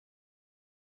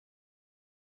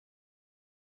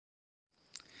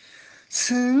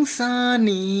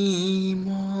sengsani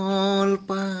mol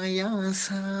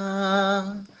payasa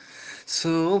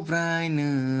sobrai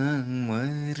nang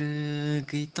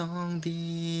meregi tong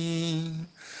di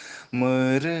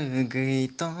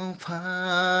meregi tong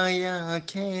phaya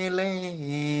khele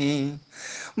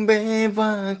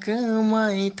beba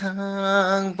kemai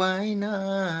thang bai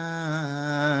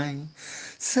nai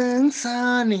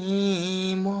sengsani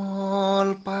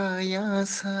mol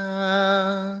payasa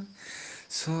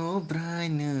sobrai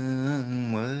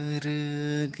nang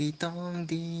meregi tong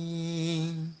di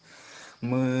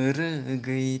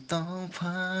meregi tong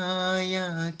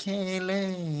phaya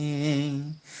khele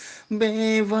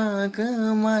beva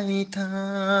kemai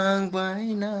thang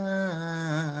bai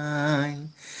nai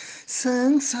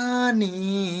sengsani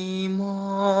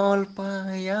mol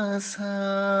payasa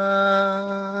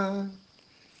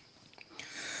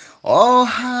O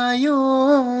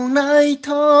hayung nai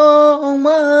thong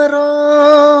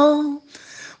maro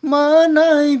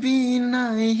manai bin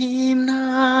nai him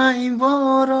nai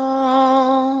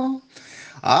boro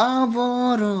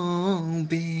abono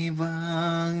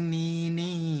bebang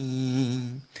nini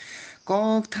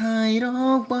kok thai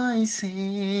rok bai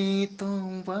se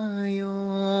tong bayo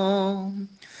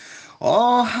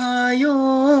O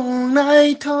hayung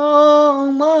nai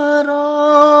thong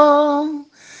maro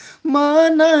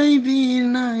manai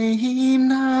bin nai him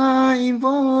nai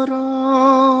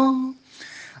boro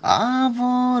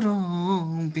abono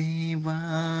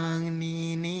bebang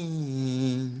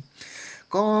nini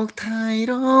kok thai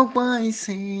rok bai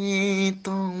se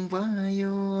tong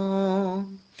bayo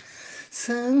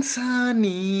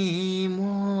sengsani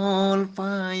mol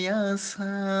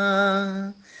payasa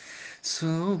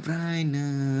sobrai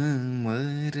nang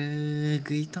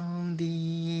meregi tong di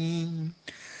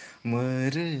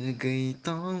meregi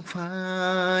tong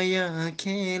phaya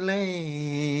khele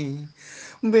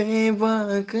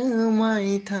beba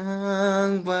kemai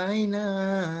thang bai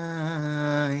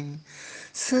nai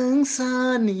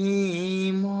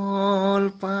sengsani mol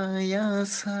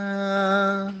payasa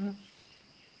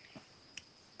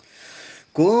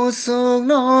Kosong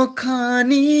no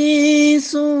khani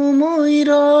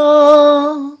sumoiro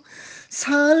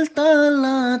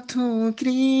saltala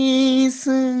thukri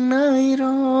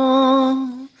sengnairo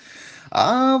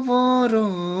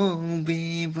aborong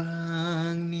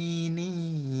bebang nini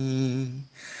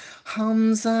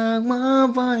hamzak ma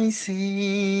bai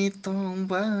se tong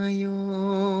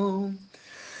bayo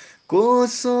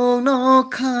Kosong no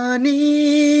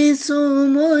khani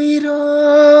sumoiro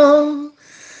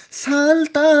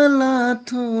saltala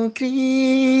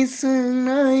thukri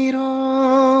sengnairo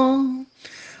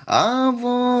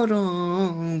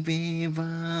aborong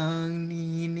bebang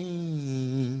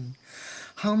nini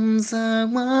hamzak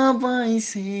ma bai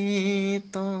se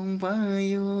tong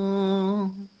bayo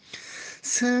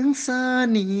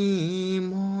sengsani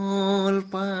mol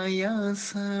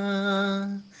payasa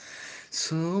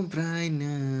sobrai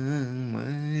nang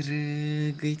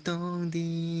meregi tong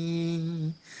di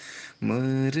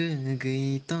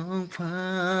meregi tong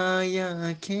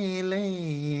phaya khele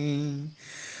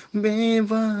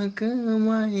beba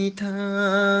kemai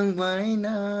thang bai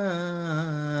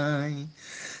nai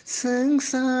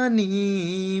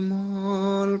sengsani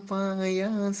mol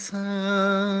payasa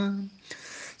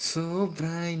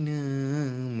sobrai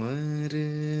nang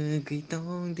meregi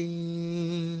tong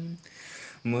di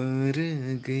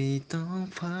meregi tong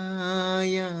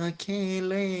phaya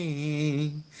khele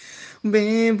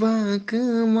beba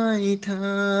kemai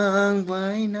thang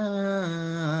bai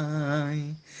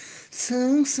nai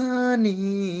sengsani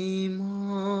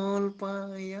mol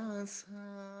payasa